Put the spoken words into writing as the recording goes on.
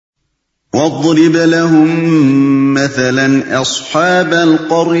وَاضْرِبْ لَهُم مَّثَلًا أَصْحَابَ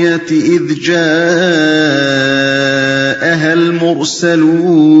الْقَرْيَةِ إِذْ جَاءَهَا الْمُرْسَلُونَ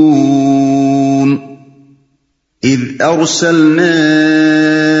إِذْ أَرْسَلْنَا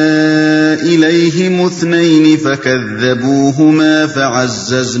إِلَيْهِمُ اثْنَيْنِ فَكَذَّبُوهُمَا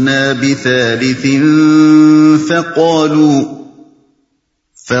فَعَزَّزْنَا بِثَالِثٍ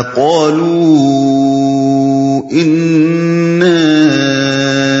فَقَالُوا إِنَّا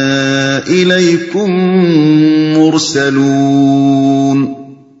إِلَيْكُمْ مُرْسَلُونَ۔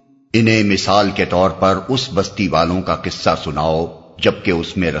 انہیں مثال کے طور پر اس بستی والوں کا قصہ سناؤ جبکہ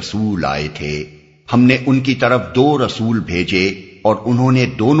اس میں رسول آئے تھے۔ ہم نے ان کی طرف 2 رسول بھیجے اور انہوں نے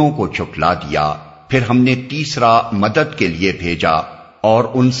دونوں کو جھٹلا دیا، پھر ہم نے تیسرا مدد کے لیے بھیجا اور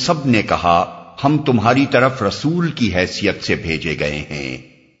ان سب نے کہا ہم تمہاری طرف رسول کی حیثیت سے بھیجے گئے ہیں۔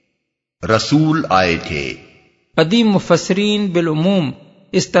 رسول آئے تھے۔ قدیم مفسرین بالعموم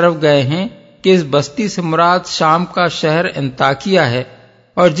اس طرف گئے ہیں کہ اس بستی سے مراد شام کا شہر انطاکیہ ہے،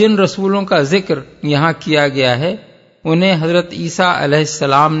 اور جن رسولوں کا ذکر یہاں کیا گیا ہے انہیں حضرت عیسیٰ علیہ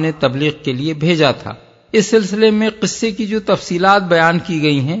السلام نے تبلیغ کے لیے بھیجا تھا۔ اس سلسلے میں قصے کی جو تفصیلات بیان کی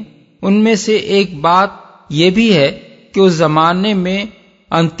گئی ہیں ان میں سے ایک بات یہ بھی ہے کہ اس زمانے میں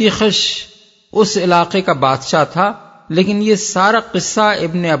انتیخش اس علاقے کا بادشاہ تھا، لیکن یہ سارا قصہ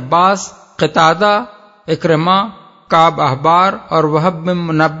ابن عباس، قتادہ، اکرمہ، کعب احبار اور وہب بن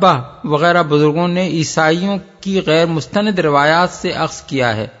منبہ وغیرہ بزرگوں نے عیسائیوں کی غیر مستند روایات سے اخذ کیا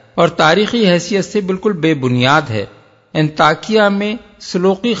ہے اور تاریخی حیثیت سے بالکل بے بنیاد ہے۔ انطاکیہ میں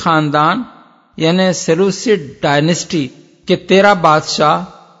سلوقی خاندان یعنی سیلوسڈ ڈائنسٹی کے 13 بادشاہ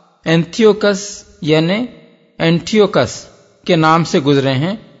اینٹیوکس کے نام سے گزرے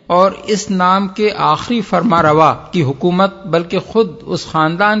ہیں، اور اس نام کے آخری فرما روا کی حکومت بلکہ خود اس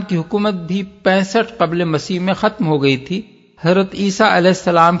خاندان کی حکومت بھی 65 قبل مسیح میں ختم ہو گئی تھی۔ حضرت عیسیٰ علیہ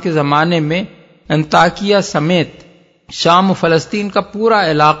السلام کے زمانے میں انطاکیہ سمیت شام و فلسطین کا پورا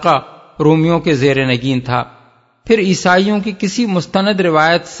علاقہ رومیوں کے زیر نگین تھا۔ پھر عیسائیوں کی کسی مستند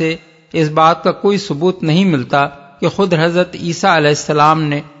روایت سے اس بات کا کوئی ثبوت نہیں ملتا کہ خود حضرت عیسیٰ علیہ السلام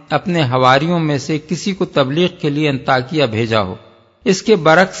نے اپنے حواریوں میں سے کسی کو تبلیغ کے لیے انطاکیہ بھیجا ہو۔ اس کے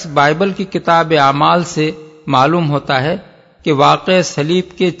برعکس بائبل کی کتاب اعمال سے معلوم ہوتا ہے کہ واقع صلیب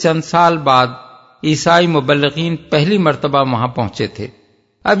کے چند سال بعد عیسائی مبلغین پہلی مرتبہ وہاں پہنچے تھے۔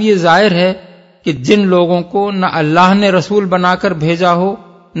 اب یہ ظاہر ہے کہ جن لوگوں کو نہ اللہ نے رسول بنا کر بھیجا ہو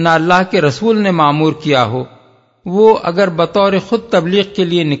نہ اللہ کے رسول نے مامور کیا ہو، وہ اگر بطور خود تبلیغ کے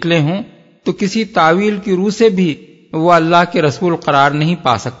لیے نکلے ہوں تو کسی تعویل کی روح سے بھی وہ اللہ کے رسول قرار نہیں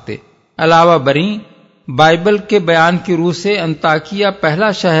پا سکتے۔ علاوہ بریں بائبل کے بیان کی روح سے انطاکیہ پہلا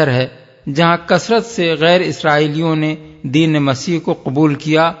شہر ہے جہاں کثرت سے غیر اسرائیلیوں نے دین مسیح کو قبول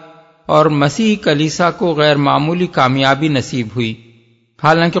کیا اور مسیحی کلیسا کو غیر معمولی کامیابی نصیب ہوئی۔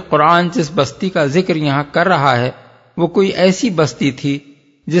 حالانکہ قرآن جس بستی کا ذکر یہاں کر رہا ہے وہ کوئی ایسی بستی تھی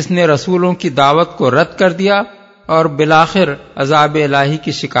جس نے رسولوں کی دعوت کو رد کر دیا اور بالآخر عذاب الہی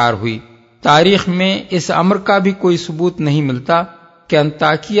کی شکار ہوئی۔ تاریخ میں اس امر کا بھی کوئی ثبوت نہیں ملتا کہ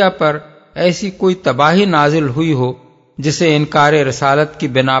انطاکیہ پر ایسی کوئی تباہی نازل ہوئی ہو جسے انکار رسالت کی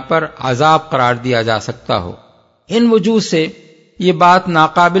بنا پر عذاب قرار دیا جا سکتا ہو۔ ان وجوہ سے یہ بات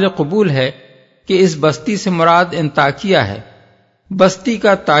ناقابل قبول ہے کہ اس بستی سے مراد انطاکیہ ہے۔ بستی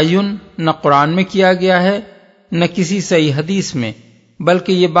کا تعین نہ قرآن میں کیا گیا ہے نہ کسی صحیح حدیث میں،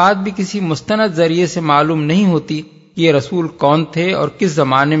 بلکہ یہ بات بھی کسی مستند ذریعے سے معلوم نہیں ہوتی کہ یہ رسول کون تھے اور کس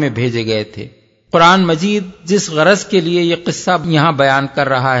زمانے میں بھیجے گئے تھے۔ قرآن مجید جس غرض کے لیے یہ قصہ یہاں بیان کر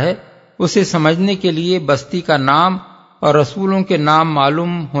رہا ہے اسے سمجھنے کے لیے بستی کا نام اور رسولوں کے نام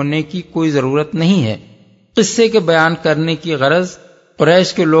معلوم ہونے کی کوئی ضرورت نہیں ہے۔ قصے کے بیان کرنے کی غرض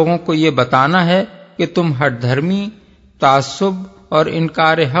قریش کے لوگوں کو یہ بتانا ہے کہ تم ہٹ دھرمی، تعصب اور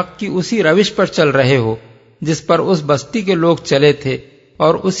انکار حق کی اسی روش پر چل رہے ہو جس پر اس بستی کے لوگ چلے تھے،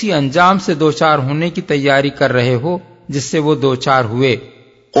 اور اسی انجام سے دوچار ہونے کی تیاری کر رہے ہو جس سے وہ دوچار ہوئے۔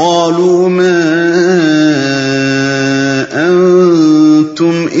 قالوا ما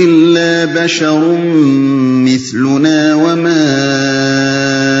انتم الا بشر مثلنا وما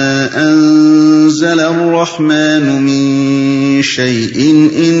انزل الرحمن من شيء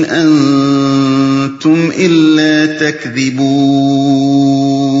ان انتم الا تكذبون۔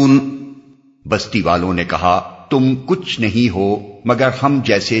 بستی والوں نے کہا تم کچھ نہیں ہو مگر ہم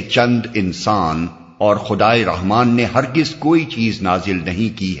جیسے چند انسان، اور خدائے رحمان نے ہرگز کوئی چیز نازل نہیں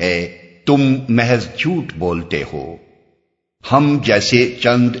کی ہے، تم محض جھوٹ بولتے ہو، ہم جیسے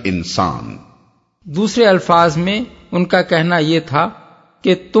چند انسان۔ دوسرے الفاظ میں ان کا کہنا یہ تھا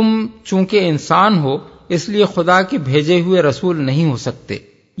کہ تم چونکہ انسان ہو اس لیے خدا کے بھیجے ہوئے رسول نہیں ہو سکتے۔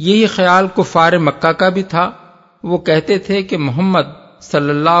 یہی خیال کفار مکہ کا بھی تھا۔ وہ کہتے تھے کہ محمد صلی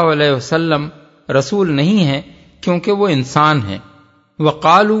اللہ علیہ وسلم رسول نہیں ہیں کیونکہ وہ انسان ہیں۔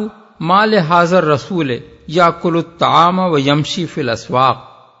 وقالوا ما لهذا الرسول یاکل الطعام ویمشی فی الاسواق،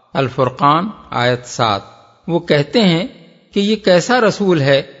 الفرقان آیت 7۔ وہ کہتے ہیں کہ یہ کیسا رسول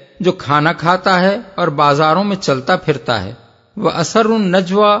ہے جو کھانا کھاتا ہے اور بازاروں میں چلتا پھرتا ہے۔ وَأَسَرُّ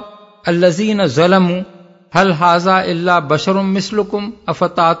النَّجْوَى الَّذِينَ ظَلَمُوا هَلْ هَذَا إِلَّا بَشَرٌ مِثْلُكُمْ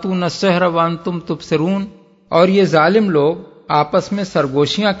أَفَتَأْتُونَ السِّحْرَ وَأَنْتُمْ تُبْصِرُونَ۔ اور یہ ظالم لوگ آپس میں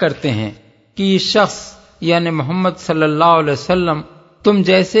سرگوشیاں کرتے ہیں کہ یہ شخص یعنی محمد صلی اللہ علیہ وسلم تم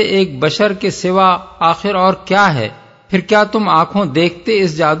جیسے ایک بشر کے سوا آخر اور کیا ہے، پھر کیا تم آنکھوں دیکھتے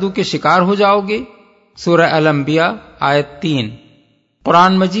اس جادو کے شکار ہو جاؤ گے؟ سورہ الانبیاء آیت 3۔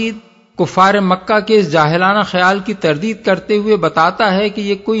 قرآن مجید کفار مکہ کے اس جاہلانہ خیال کی تردید کرتے ہوئے بتاتا ہے کہ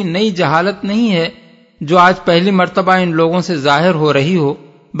یہ کوئی نئی جہالت نہیں ہے جو آج پہلی مرتبہ ان لوگوں سے ظاہر ہو رہی ہو،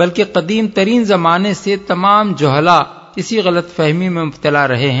 بلکہ قدیم ترین زمانے سے تمام جہلا اسی غلط فہمی میں مبتلا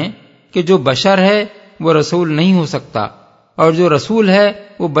رہے ہیں کہ جو بشر ہے وہ رسول نہیں ہو سکتا، اور جو رسول ہے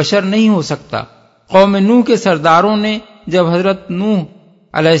وہ بشر نہیں ہو سکتا۔ قوم نوح کے سرداروں نے جب حضرت نوح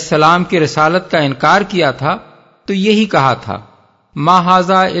علیہ السلام کی رسالت کا انکار کیا تھا تو یہی کہا تھا، ما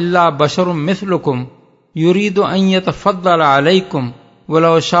ھذا الا بشر مثلکم یرید ان یتفضل علیکم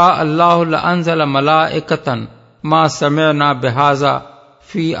ولو شاء اللہ لانزل ملائکۃ ما سمعنا بھذا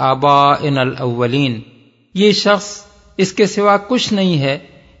فی آبائنا الاولین۔ یہ شخص اس کے سوا کچھ نہیں ہے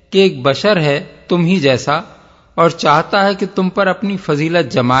کہ ایک بشر ہے تم ہی جیسا، اور چاہتا ہے کہ تم پر اپنی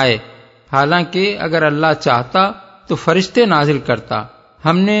فضیلت جمائے، حالانکہ اگر اللہ چاہتا تو فرشتے نازل کرتا۔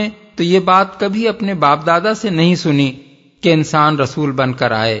 ہم نے تو یہ بات کبھی اپنے باپ دادا سے نہیں سنی کہ انسان رسول بن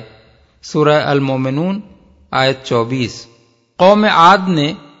کر آئے۔ سورہ المومنون آیت 24۔ قوم عاد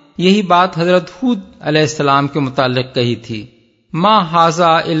نے یہی بات حضرت ہود علیہ السلام کے متعلق کہی تھی، ما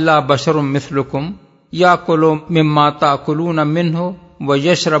ھذا الا بشر مثلکم یاکل مما تاکلون منہ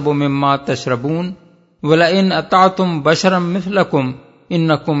ویشرب مما تشربون وَلَئِنْ أَطَعْتُمْ بَشَرًا مِثْلَكُمْ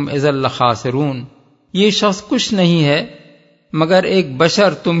إِنَّكُمْ إِذًا لَخَاسِرُونَ۔ یہ شخص کچھ نہیں ہے مگر ایک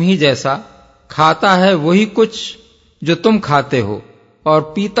بشر تم ہی جیسا، کھاتا ہے وہی کچھ جو تم کھاتے ہو اور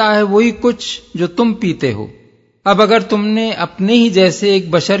پیتا ہے وہی کچھ جو تم پیتے ہو۔ اب اگر تم نے اپنے ہی جیسے ایک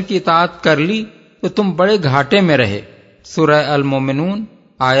بشر کی اطاعت کر لی تو تم بڑے گھاٹے میں رہے۔ سورہ المومنون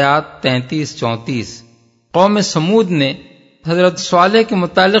آیات 33-34۔ قوم سمود نے حضرت صالح کے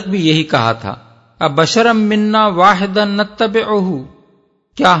متعلق بھی یہی کہا تھا، ابشرا منا واحدا نتبعہ،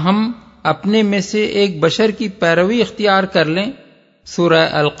 کیا ہم اپنے میں سے ایک بشر کی پیروی اختیار کر لیں؟ سورہ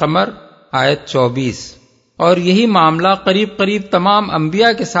القمر آیت 24۔ اور یہی معاملہ قریب قریب تمام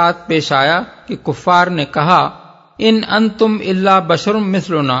انبیاء کے ساتھ پیش آیا کہ کفار نے کہا ان انتم الا بشر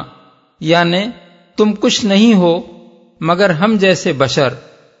مثلنا، یعنی تم کچھ نہیں ہو مگر ہم جیسے بشر،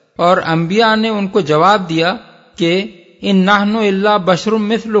 اور انبیاء نے ان کو جواب دیا کہ ان نحن الا بشر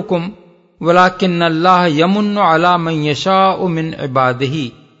مثلکم ولکن اللہ یمن علی من یشاء من عبادہ،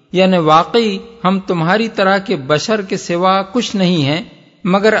 یعنی واقعی ہم تمہاری طرح کے بشر کے سوا کچھ نہیں ہیں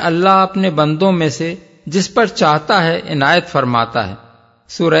مگر اللہ اپنے بندوں میں سے جس پر چاہتا ہے عنایت فرماتا ہے۔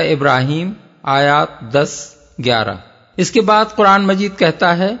 سورہ ابراہیم آیات 10-11۔ اس کے بعد قرآن مجید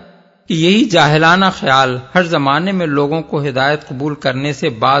کہتا ہے کہ یہی جاہلانہ خیال ہر زمانے میں لوگوں کو ہدایت قبول کرنے سے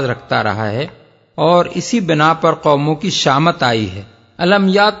باز رکھتا رہا ہے، اور اسی بنا پر قوموں کی شامت آئی ہے۔ الم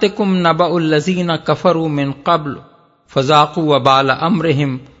یاتکم نبأ الذین کفروا من قبل فذاقوا وبال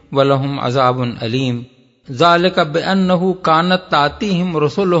امرہم ولہم عذاب علیم ذالک بانہ کانت تأتیہم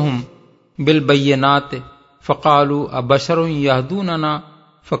رسلہم بالبینات فقالوا ابشر یہدوننا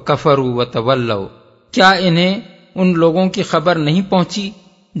فکفروا وتولوا۔ کیا انہیں ان لوگوں کی خبر نہیں پہنچی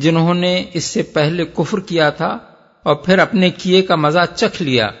جنہوں نے اس سے پہلے کفر کیا تھا اور پھر اپنے کیے کا مزہ چکھ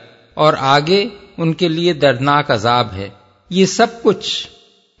لیا، اور آگے ان کے لیے دردناک عذاب ہے۔ یہ سب کچھ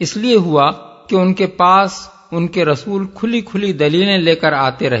اس لیے ہوا کہ ان کے پاس ان کے رسول کھلی کھلی دلیلیں لے کر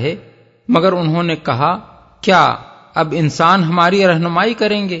آتے رہے، مگر انہوں نے کہا کیا اب انسان ہماری رہنمائی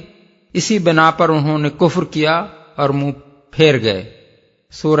کریں گے؟ اسی بنا پر انہوں نے کفر کیا اور منہ پھیر گئے۔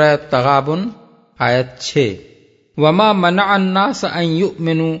 سورہ تغابن آیت 6۔ وما منع الناس ان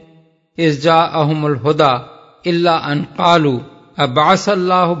يؤمنوا اذ جاءهم الهدى الا ان قالوا ابعث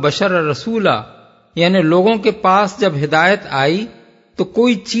اللہ بشر رسولا، یعنی لوگوں کے پاس جب ہدایت آئی تو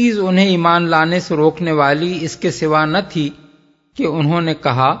کوئی چیز انہیں ایمان لانے سے روکنے والی اس کے سوا نہ تھی کہ انہوں نے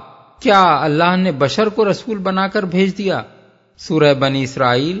کہا کیا اللہ نے بشر کو رسول بنا کر بھیج دیا؟ سورہ بنی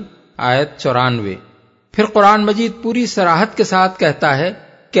اسرائیل آیت 94۔ پھر قرآن مجید پوری صراحت کے ساتھ کہتا ہے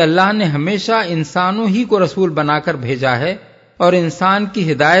کہ اللہ نے ہمیشہ انسانوں ہی کو رسول بنا کر بھیجا ہے، اور انسان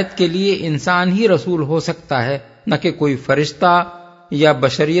کی ہدایت کے لیے انسان ہی رسول ہو سکتا ہے، نہ کہ کوئی فرشتہ یا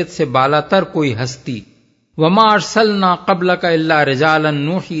بشریت سے بالا تر کوئی ہستی۔ وما ارسلنا قبلک الا رجالا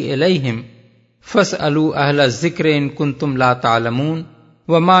نوحی الیہم فاسألوا اہل الذکر ان کنتم لا تعلمون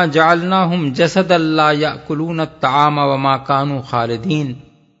وما جعلناہم جسدا لا یأکلون الطعام وما کانوا خالدین،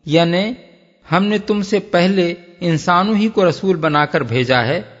 یعنی ہم نے تم سے پہلے انسانوں ہی کو رسول بنا کر بھیجا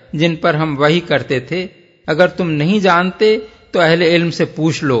ہے جن پر ہم وحی کرتے تھے، اگر تم نہیں جانتے تو اہل علم سے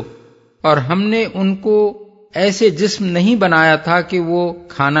پوچھ لو، اور ہم نے ان کو ایسے جسم نہیں بنایا تھا کہ وہ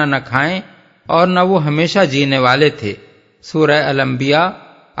کھانا نہ کھائیں اور نہ وہ ہمیشہ جینے والے تھے۔ سورہ الانبیاء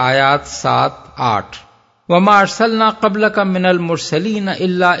آیات 7-8۔ وما ارسلنا قبلک من المرسلین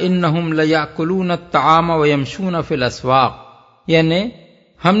الا انہم لیأکلون الطعام ویمشون فی الاسواق، یعنی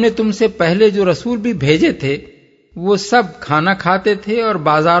ہم نے تم سے پہلے جو رسول بھی بھیجے تھے وہ سب کھانا کھاتے تھے اور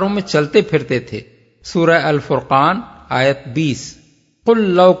بازاروں میں چلتے پھرتے تھے۔ سورہ الفرقان آیت 20۔ قل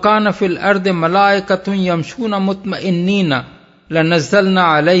لو کان فی الارض ملائکۃ یمشون مطمئنین لنزلنا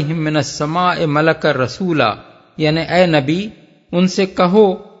علیہم من السماء ملکا رسولا، یعنی اے نبی ان سے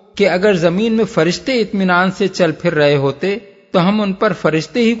کہو کہ اگر زمین میں فرشتے اطمینان سے چل پھر رہے ہوتے تو ہم ان پر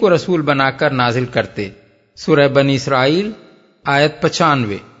فرشتے ہی کو رسول بنا کر نازل کرتے۔ سورہ بنی اسرائیل آیت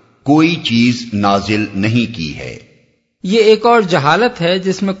 95۔ کوئی چیز نازل نہیں کی ہے۔ یہ ایک اور جہالت ہے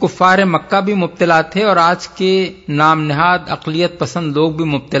جس میں کفار مکہ بھی مبتلا تھے اور آج کے نام نہاد اقلیت پسند لوگ بھی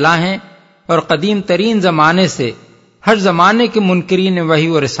مبتلا ہیں، اور قدیم ترین زمانے سے ہر زمانے کے منکرین وحی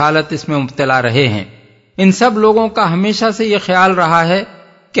و رسالت اس میں مبتلا رہے ہیں۔ ان سب لوگوں کا ہمیشہ سے یہ خیال رہا ہے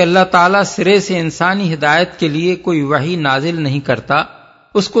کہ اللہ تعالیٰ سرے سے انسانی ہدایت کے لیے کوئی وحی نازل نہیں کرتا،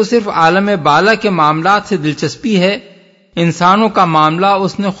 اس کو صرف عالم بالا کے معاملات سے دلچسپی ہے، انسانوں کا معاملہ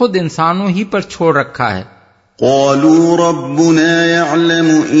اس نے خود انسانوں ہی پر چھوڑ رکھا ہے۔ قالوا ربنا يعلم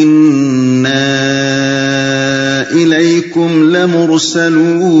إنا إليكم لمرسلون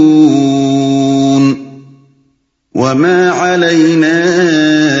وما علينا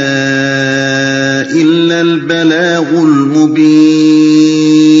إلا البلاغ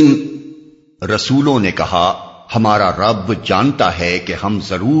المبين۔ رسولوں نے کہا ہمارا رب جانتا ہے کہ ہم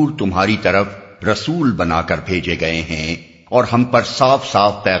ضرور تمہاری طرف رسول بنا کر بھیجے گئے ہیں، اور ہم پر صاف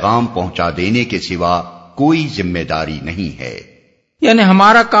صاف پیغام پہنچا دینے کے سوا کوئی ذمہ داری نہیں ہے۔ یعنی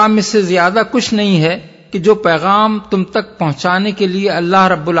ہمارا کام اس سے زیادہ کچھ نہیں ہے کہ جو پیغام تم تک پہنچانے کے لیے اللہ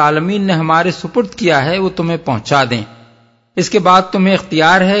رب العالمین نے ہمارے سپرد کیا ہے وہ تمہیں پہنچا دیں، اس کے بعد تمہیں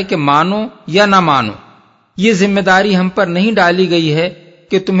اختیار ہے کہ مانو یا نہ مانو۔ یہ ذمہ داری ہم پر نہیں ڈالی گئی ہے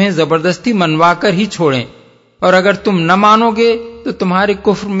کہ تمہیں زبردستی منوا کر ہی چھوڑیں، اور اگر تم نہ مانو گے تو تمہارے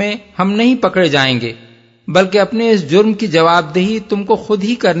کفر میں ہم نہیں پکڑے جائیں گے، بلکہ اپنے اس جرم کی جواب دہی تم کو خود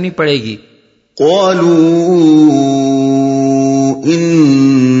ہی کرنی پڑے گی۔ قالوا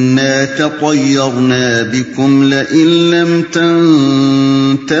إنا تطيرنا بكم لئن لم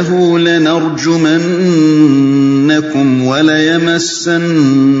تنتهوا لنرجمنكم وليمسنكم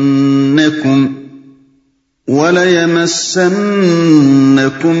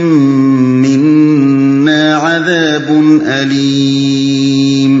منا عذاب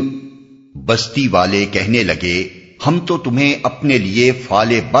أليم۔ بستی والے کہنے لگے ہم تو تمہیں اپنے لیے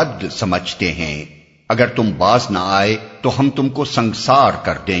فال بد سمجھتے ہیں، اگر تم باز نہ آئے تو ہم تم کو سنگسار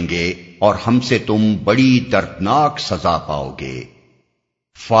کر دیں گے اور ہم سے تم بڑی دردناک سزا پاؤ گے۔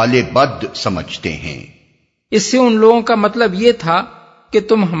 فال بد سمجھتے ہیں، اس سے ان لوگوں کا مطلب یہ تھا کہ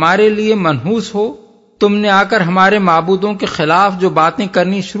تم ہمارے لیے منحوس ہو، تم نے آ کر ہمارے معبودوں کے خلاف جو باتیں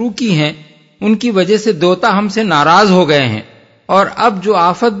کرنی شروع کی ہیں ان کی وجہ سے دوتا ہم سے ناراض ہو گئے ہیں، اور اب جو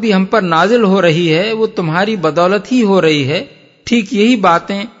آفت بھی ہم پر نازل ہو رہی ہے وہ تمہاری بدولت ہی ہو رہی ہے۔ ٹھیک یہی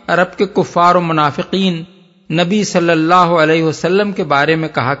باتیں عرب کے کفار و منافقین نبی صلی اللہ علیہ وسلم کے بارے میں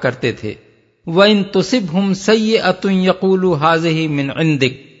کہا کرتے تھے۔ وَإِن تُصِبْهُمْ سَيِّئَةٌ يَقُولُوا هَٰذِهِ مِنْ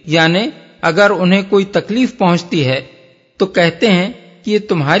عِندِكَ، یعنی اگر انہیں کوئی تکلیف پہنچتی ہے تو کہتے ہیں کہ یہ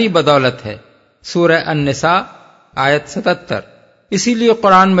تمہاری بدولت ہے۔ سورہ النساء آیت 77۔ اسی لیے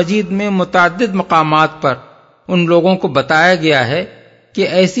قرآن مجید میں متعدد مقامات پر ان لوگوں کو بتایا گیا ہے کہ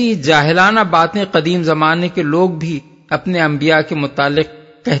ایسی جاہلانہ باتیں قدیم زمانے کے لوگ بھی اپنے انبیاء کے متعلق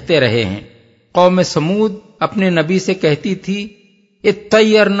کہتے رہے ہیں۔ قوم سمود اپنے نبی سے کہتی تھی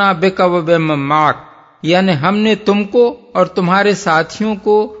اطیرنا بک وبمن معک، یعنی ہم نے تم کو اور تمہارے ساتھیوں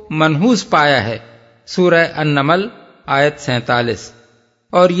کو منحوس پایا ہے۔ سورہ النمل آیت 47۔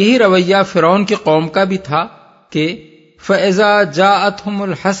 اور یہی رویہ فرعون کی قوم کا بھی تھا کہ فَإِذَا جَاءَتْهُمُ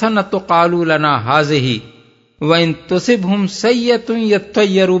الْحَسَنَةُ قَالُوا لَنَا هَٰذِهِ وَإِن تُصِبْهُمْ سَيِّئَةٌ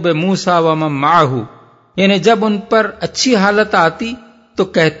يَطَّيَّرُوا بِمُوسَىٰ وَمَن مَّعَهُ، یعنی جب ان پر اچھی حالت آتی تو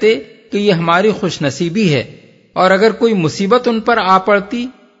کہتے کہ یہ ہماری خوش نصیبی ہے، اور اگر کوئی مصیبت ان پر آ پڑتی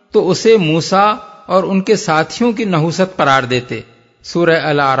تو اسے موسیٰ اور ان کے ساتھیوں کی نحوست قرار دیتے۔ سورہ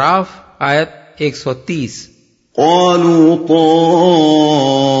الاعراف آیت 130۔ قالوا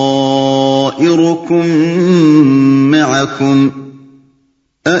طائركم معكم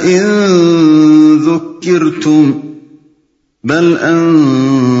أئن ذكرتم بل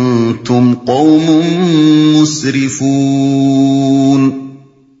أنتم قوم مسرفون۔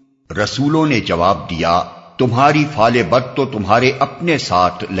 رسولوں نے جواب دیا، تمہاری فال بد تو تمہارے اپنے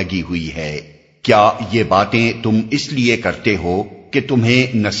ساتھ لگی ہوئی ہے، کیا یہ باتیں تم اس لیے کرتے ہو کہ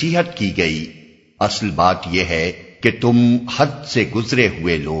تمہیں نصیحت کی گئی؟ اصل بات یہ ہے کہ تم حد سے گزرے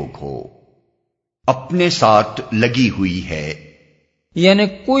ہوئے لوگ ہو۔ اپنے ساتھ لگی ہوئی ہے یعنی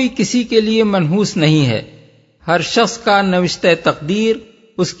کوئی کسی کے لیے منحوس نہیں ہے، ہر شخص کا نوشتہ تقدیر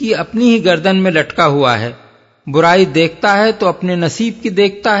اس کی اپنی ہی گردن میں لٹکا ہوا ہے۔ برائی دیکھتا ہے تو اپنے نصیب کی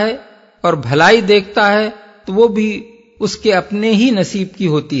دیکھتا ہے، اور بھلائی دیکھتا ہے تو وہ بھی اس کے اپنے ہی نصیب کی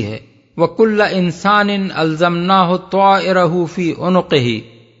ہوتی ہے۔ وَكُلَّ إِنسَانٍ أَلْزَمْنَاهُ طَائِرَهُ فِي عُنُقِهِ،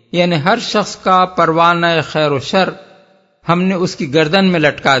 یعنی ہر شخص کا پروانہ خیر و شر ہم نے اس کی گردن میں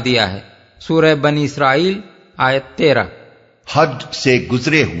لٹکا دیا ہے۔ سورہ بنی اسرائیل آیت 13۔ حد سے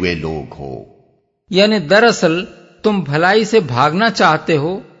گزرے ہوئے لوگ ہو، یعنی دراصل تم بھلائی سے بھاگنا چاہتے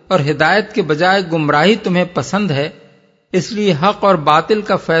ہو اور ہدایت کے بجائے گمراہی تمہیں پسند ہے، اس لیے حق اور باطل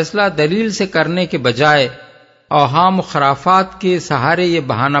کا فیصلہ دلیل سے کرنے کے بجائے اوہام و خرافات کے سہارے یہ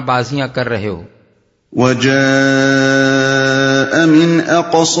بہانہ بازیاں کر رہے ہو۔ وجاء من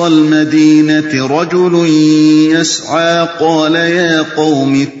أقصى المدينة رجل يسعى قال يا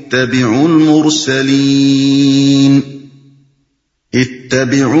قوم اتبعوا المرسلين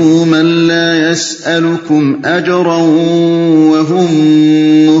اتبعوا من لا يسألكم أجرا وهم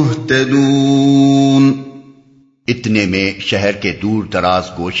مهتدون۔ اتنے میں شہر کے دور دراز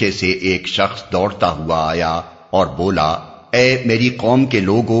گوشے سے ایک شخص دوڑتا ہوا آیا اور بولا، اے میری قوم کے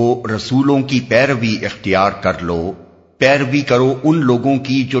لوگوں، رسولوں کی پیروی اختیار کر لو، پیروی کرو ان لوگوں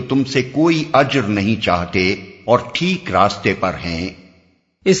کی جو تم سے کوئی اجر نہیں چاہتے اور ٹھیک راستے پر ہیں۔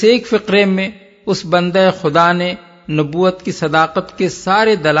 اس ایک فقرے میں اس بندہ خدا نے نبوت کی صداقت کے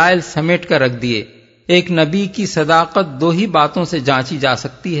سارے دلائل سمیٹ کر رکھ دیے۔ ایک نبی کی صداقت دو ہی باتوں سے جانچی جا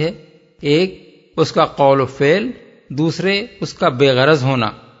سکتی ہے، ایک اس کا قول و فعل، دوسرے اس کا بے غرض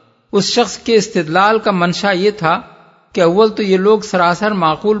ہونا۔ اس شخص کے استدلال کا منشا یہ تھا کہ اول تو یہ لوگ سراسر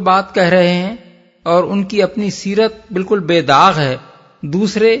معقول بات کہہ رہے ہیں اور ان کی اپنی سیرت بالکل بے داغ ہے،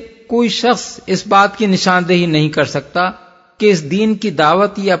 دوسرے کوئی شخص اس بات کی نشاندہی نہیں کر سکتا کہ اس دین کی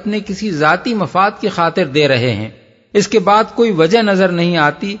دعوت یہ اپنے کسی ذاتی مفاد کی خاطر دے رہے ہیں۔ اس کے بعد کوئی وجہ نظر نہیں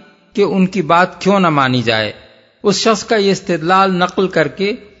آتی کہ ان کی بات کیوں نہ مانی جائے۔ اس شخص کا یہ استدلال نقل کر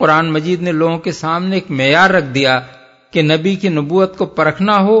کے قرآن مجید نے لوگوں کے سامنے ایک معیار رکھ دیا کہ نبی کی نبوت کو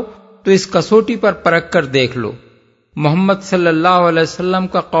پرکھنا ہو تو اس کسوٹی پر پرکھ کر دیکھ لو۔ محمد صلی اللہ علیہ وسلم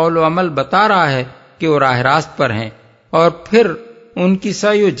کا قول و عمل بتا رہا ہے کہ وہ راہ راست پر ہیں، اور پھر ان کی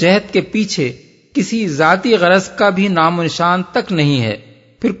سعی و جہد کے پیچھے کسی ذاتی غرض کا بھی نام و نشان تک نہیں ہے،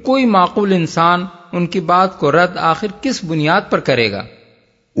 پھر کوئی معقول انسان ان کی بات کو رد آخر کس بنیاد پر کرے گا؟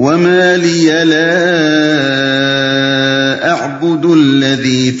 وَمَا لِيَ لَا أَعْبُدُ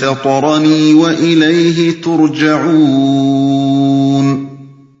الَّذِي فَطَرَنِي وَإِلَيْهِ تُرْجَعُونَ۔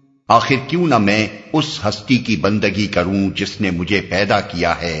 آخر کیوں نہ میں اس ہستی کی بندگی کروں جس نے مجھے پیدا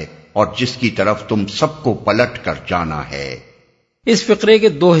کیا ہے اور جس کی طرف تم سب کو پلٹ کر جانا ہے۔ اس فقرے کے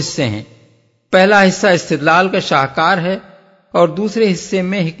دو حصے ہیں، پہلا حصہ استدلال کا شاہکار ہے اور دوسرے حصے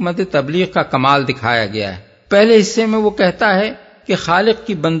میں حکمت تبلیغ کا کمال دکھایا گیا ہے۔ پہلے حصے میں وہ کہتا ہے کہ خالق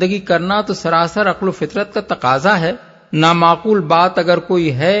کی بندگی کرنا تو سراسر عقل و فطرت کا تقاضا ہے، نامعقول بات اگر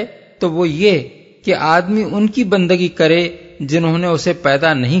کوئی ہے تو وہ یہ کہ آدمی ان کی بندگی کرے جنہوں نے اسے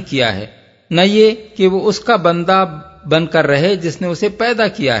پیدا نہیں کیا ہے، نہ یہ کہ وہ اس کا بندہ بن کر رہے جس نے اسے پیدا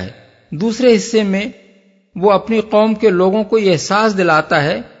کیا ہے۔ دوسرے حصے میں وہ اپنی قوم کے لوگوں کو یہ احساس دلاتا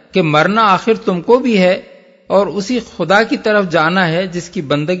ہے کہ مرنا آخر تم کو بھی ہے اور اسی خدا کی طرف جانا ہے جس کی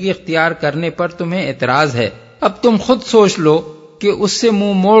بندگی اختیار کرنے پر تمہیں اعتراض ہے۔ اب تم خود سوچ لو کہ اس سے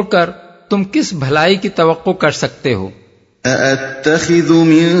منہ موڑ کر تم کس بھلائی کی توقع کر سکتے ہو؟ أَأَتَّخِذُ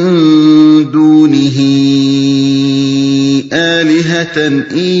مِن دُونِهِ آلِهَةً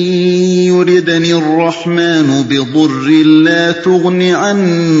إِن يُرِدْنِي الرَّحْمَنُ بِضُرٍّ لَّا تُغْنِ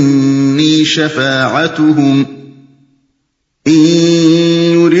عَنِّي شَفَاعَتُهُمْ إِن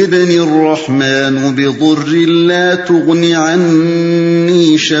يُرِدْنِي الرَّحْمَنُ بِضُرٍّ لَّا تُغْنِ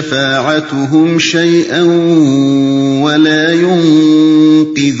عَنِّي شَفَاعَتُهُمْ شَيْئًا وَلَا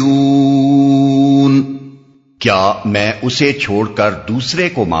يُنقِذُونَ۔ کیا میں اسے چھوڑ کر دوسرے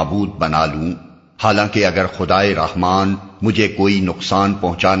کو معبود بنا لوں؟ حالانکہ اگر خدائے رحمان مجھے کوئی نقصان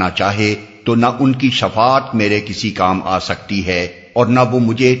پہنچانا چاہے تو نہ ان کی شفاعت میرے کسی کام آ سکتی ہے اور نہ وہ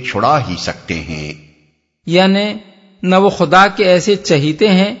مجھے چھڑا ہی سکتے ہیں۔ یعنی نہ وہ خدا کے ایسے چہیتے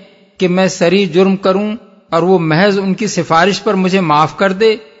ہیں کہ میں صریح جرم کروں اور وہ محض ان کی سفارش پر مجھے معاف کر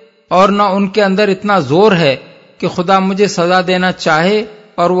دے، اور نہ ان کے اندر اتنا زور ہے کہ خدا مجھے سزا دینا چاہے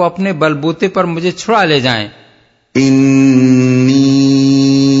اور وہ اپنے بلبوتے پر مجھے چھڑا لے جائیں۔ انی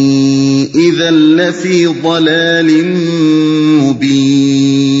اذا لفی ضلال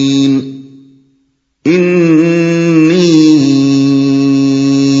مبین انی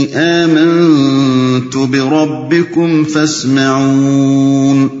آمنت بربکم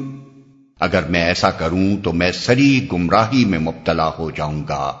فاسمعون۔ اگر میں ایسا کروں تو میں سری گمراہی میں مبتلا ہو جاؤں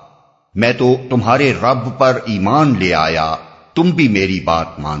گا۔ میں تو تمہارے رب پر ایمان لے آیا، تم بھی میری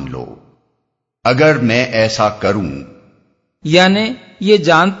بات مان لو۔ اگر میں ایسا کروں، یعنی یہ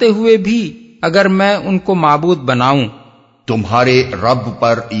جانتے ہوئے بھی اگر میں ان کو معبود بناؤں، تمہارے رب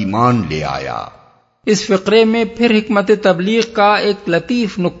پر ایمان لے آیا۔ اس فقرے میں پھر حکمت تبلیغ کا ایک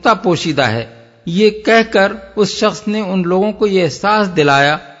لطیف نکتہ پوشیدہ ہے۔ یہ کہہ کر اس شخص نے ان لوگوں کو یہ احساس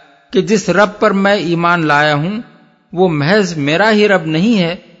دلایا کہ جس رب پر میں ایمان لایا ہوں وہ محض میرا ہی رب نہیں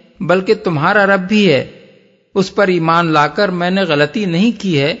ہے بلکہ تمہارا رب بھی ہے۔ اس پر ایمان لا کر میں نے غلطی نہیں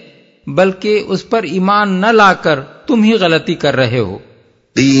کی ہے بلکہ اس پر ایمان نہ لا کر تم ہی غلطی کر رہے ہو۔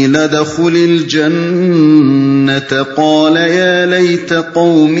 قیل ادخل الجنة قال یا لیت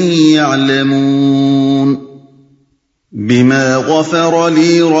قومی یعلمون بما غفر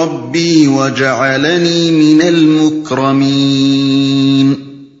لی ربی وجعلنی من المکرمین۔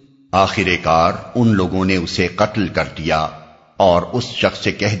 آخر کار ان لوگوں نے اسے قتل کر دیا اور اس شخص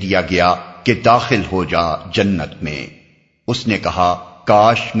سے کہہ دیا گیا کہ داخل ہو جا جنت میں۔ اس نے کہا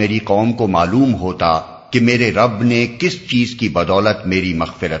کاش میری قوم کو معلوم ہوتا کہ میرے رب نے کس چیز کی بدولت میری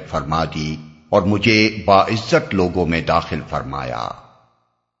مغفرت فرما دی اور مجھے باعزت لوگوں میں داخل فرمایا۔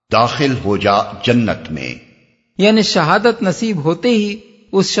 داخل ہو جا جنت میں، یعنی شہادت نصیب ہوتے ہی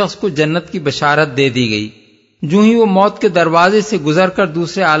اس شخص کو جنت کی بشارت دے دی گئی۔ جو ہی وہ موت کے دروازے سے گزر کر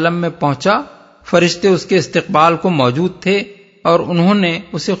دوسرے عالم میں پہنچا، فرشتے اس کے استقبال کو موجود تھے اور انہوں نے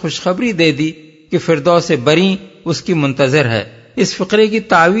اسے خوشخبری دے دی کہ فردوس بری اس کی منتظر ہے۔ اس فقرے کی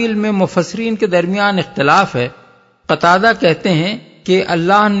تعویل میں مفسرین کے درمیان اختلاف ہے۔ قتادہ کہتے ہیں کہ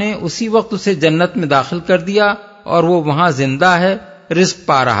اللہ نے اسی وقت اسے جنت میں داخل کر دیا اور وہ وہاں زندہ ہے، رزق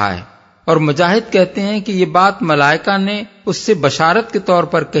پا رہا ہے، اور مجاہد کہتے ہیں کہ یہ بات ملائکہ نے اس سے بشارت کے طور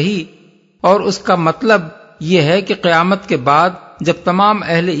پر کہی اور اس کا مطلب یہ ہے کہ قیامت کے بعد جب تمام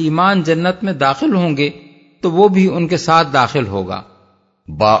اہل ایمان جنت میں داخل ہوں گے تو وہ بھی ان کے ساتھ داخل ہوگا۔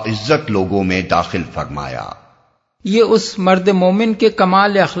 باعزت لوگوں میں داخل فرمایا۔ یہ اس مرد مومن کے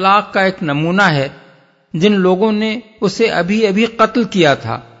کمال اخلاق کا ایک نمونہ ہے جن لوگوں نے اسے ابھی ابھی قتل کیا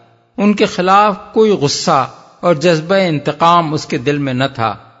تھا۔ ان کے خلاف کوئی غصہ اور جذبہ انتقام اس کے دل میں نہ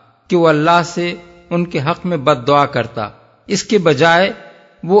تھا کہ وہ اللہ سے ان کے حق میں بد دعا کرتا۔ اس کے بجائے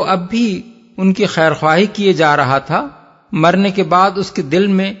وہ اب بھی ان کی خیرخواہی کیے جا رہا تھا۔ مرنے کے بعد اس کے دل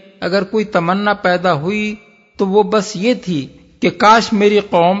میں اگر کوئی تمنا پیدا ہوئی تو وہ بس یہ تھی کہ کاش میری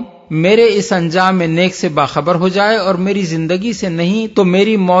قوم میرے اس انجام نیک سے باخبر ہو جائے اور میری زندگی سے نہیں تو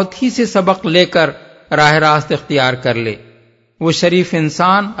میری موت ہی سے سبق لے کر راہ راست اختیار کر لے۔ وہ شریف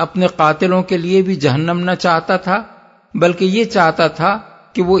انسان اپنے قاتلوں کے لیے بھی جہنم نہ چاہتا تھا بلکہ یہ چاہتا تھا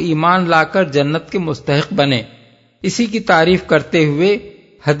کہ وہ ایمان لا کر جنت کے مستحق بنے۔ اسی کی تعریف کرتے ہوئے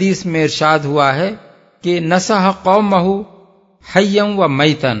حدیث میں ارشاد ہوا ہے کہ نصح قومہ حیا و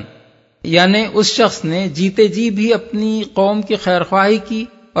میتا، یعنی اس شخص نے جیتے جی بھی اپنی قوم کی خیرخواہی کی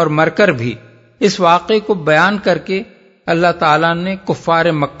اور مر کر بھی۔ اس واقعے کو بیان کر کے اللہ تعالیٰ نے کفار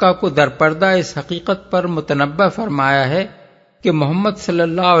مکہ کو درپردہ اس حقیقت پر متنبہ فرمایا ہے کہ محمد صلی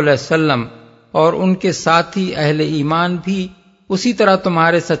اللہ علیہ وسلم اور ان کے ساتھی اہل ایمان بھی اسی طرح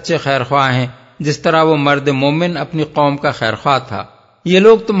تمہارے سچے خیرخواہ ہیں جس طرح وہ مرد مومن اپنی قوم کا خیرخواہ تھا۔ یہ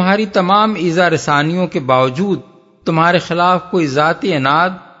لوگ تمہاری تمام ایذا رسانیوں کے باوجود تمہارے خلاف کوئی ذاتی عناد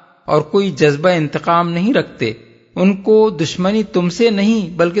اور کوئی جذبہ انتقام نہیں رکھتے۔ ان کو دشمنی تم سے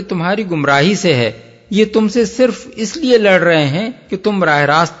نہیں بلکہ تمہاری گمراہی سے ہے۔ یہ تم سے صرف اس لیے لڑ رہے ہیں کہ تم راہ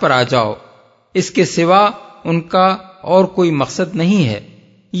راست پر آ جاؤ، اس کے سوا ان کا اور کوئی مقصد نہیں ہے۔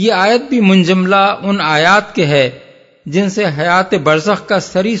 یہ آیت بھی منجملہ ان آیات کے ہے جن سے حیات برزخ کا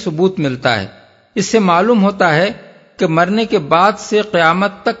صریح ثبوت ملتا ہے۔ اس سے معلوم ہوتا ہے کہ مرنے کے بعد سے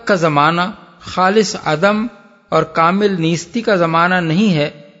قیامت تک کا زمانہ خالص عدم اور کامل نیستی کا زمانہ نہیں ہے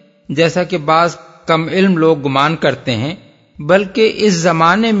جیسا کہ بعض کم علم لوگ گمان کرتے ہیں، بلکہ اس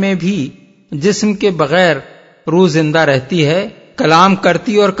زمانے میں بھی جسم کے بغیر روح زندہ رہتی ہے، کلام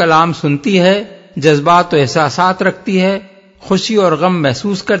کرتی اور کلام سنتی ہے، جذبات و احساسات رکھتی ہے، خوشی اور غم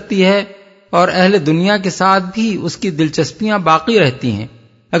محسوس کرتی ہے، اور اہل دنیا کے ساتھ بھی اس کی دلچسپیاں باقی رہتی ہیں۔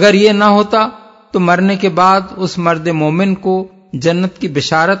 اگر یہ نہ ہوتا تو مرنے کے بعد اس مرد مومن کو جنت کی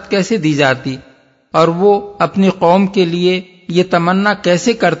بشارت کیسے دی جاتی اور وہ اپنی قوم کے لیے یہ تمنا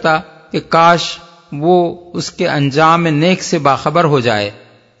کیسے کرتا کہ کاش وہ اس کے انجام نیک سے باخبر ہو جائے۔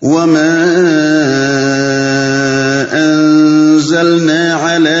 وما أنزلنا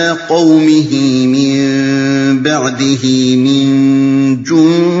على قومه من بعده من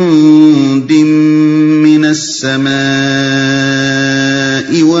جند من السماء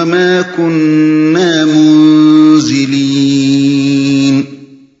وما كنا منزلين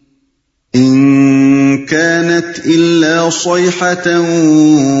إن كانت إلا صيحة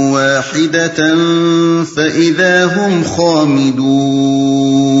واحدة فإذا هم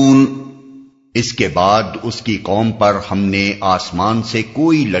خامدون. اس کے بعد اس کی قوم پر ہم نے آسمان سے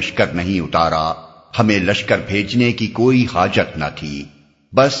کوئی لشکر نہیں اتارا، ہمیں لشکر بھیجنے کی کوئی حاجت نہ تھی،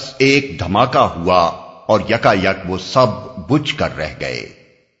 بس ایک دھماکہ ہوا اور یکا یک وہ سب بجھ کر رہ گئے.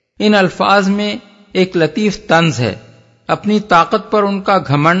 ان الفاظ میں ایک لطیف طنز ہے. اپنی طاقت پر ان کا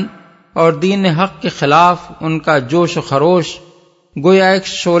گھمنڈ اور دین حق کے خلاف ان کا جوش و خروش گویا ایک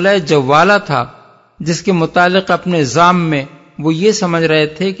شعلہ جوالہ تھا جس کے متعلق اپنے ذام میں وہ یہ سمجھ رہے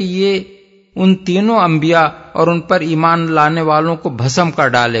تھے کہ یہ ان تینوں انبیاء اور ان پر ایمان لانے والوں کو بھسم کر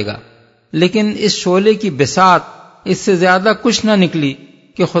ڈالے گا، لیکن اس شعلے کی بساط اس سے زیادہ کچھ نہ نکلی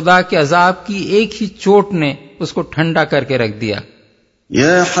کہ خدا کے عذاب کی ایک ہی چوٹ نے اس کو ٹھنڈا کر کے رکھ دیا.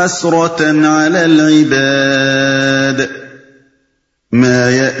 یا حسرة علی العباد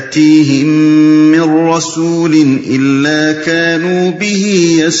ما يأتيهم من رسول إلا كانوا به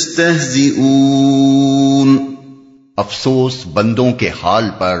يستهزئون. افسوس بندوں کے حال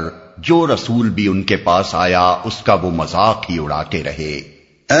پر جو رسول بھی ان کے پاس آیا اس کا وہ مذاق ہی اڑاتے رہے.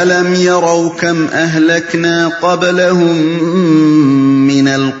 أَلَمْ يَرَوْا كَمْ أَهْلَكْنَا قَبْلَهُمْ مِنَ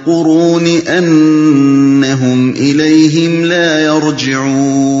الْقُرُونِ أَنَّهُمْ إِلَيْهِمْ لَا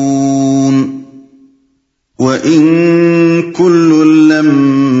يَرْجِعُونَ وَإِن كُلٌّ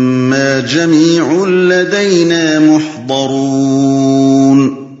لَّمَّا جَمِيعٌ لَّدَيْنَا مُحْضَرُونَ.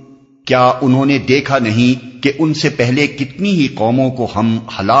 کیا انہوں نے دیکھا نہیں کہ ان سے پہلے کتنی ہی قوموں کو ہم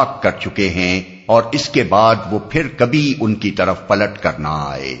ہلاک کر چکے ہیں اور اس کے بعد وہ پھر کبھی ان کی طرف پلٹ کر نہ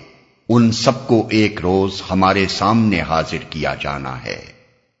آئے. ان سب کو ایک روز ہمارے سامنے حاضر کیا جانا ہے،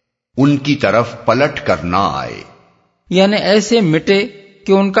 ان کی طرف پلٹ کر نہ آئے. یعنی ایسے مٹے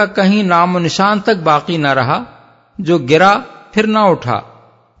کہ ان کا کہیں نام و نشان تک باقی نہ رہا، جو گرا پھر نہ اٹھا.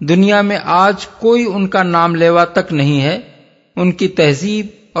 دنیا میں آج کوئی ان کا نام لیوا تک نہیں ہے. ان کی تہذیب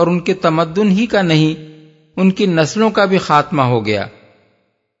اور ان کے تمدن ہی کا نہیں، ان کی نسلوں کا بھی خاتمہ ہو گیا.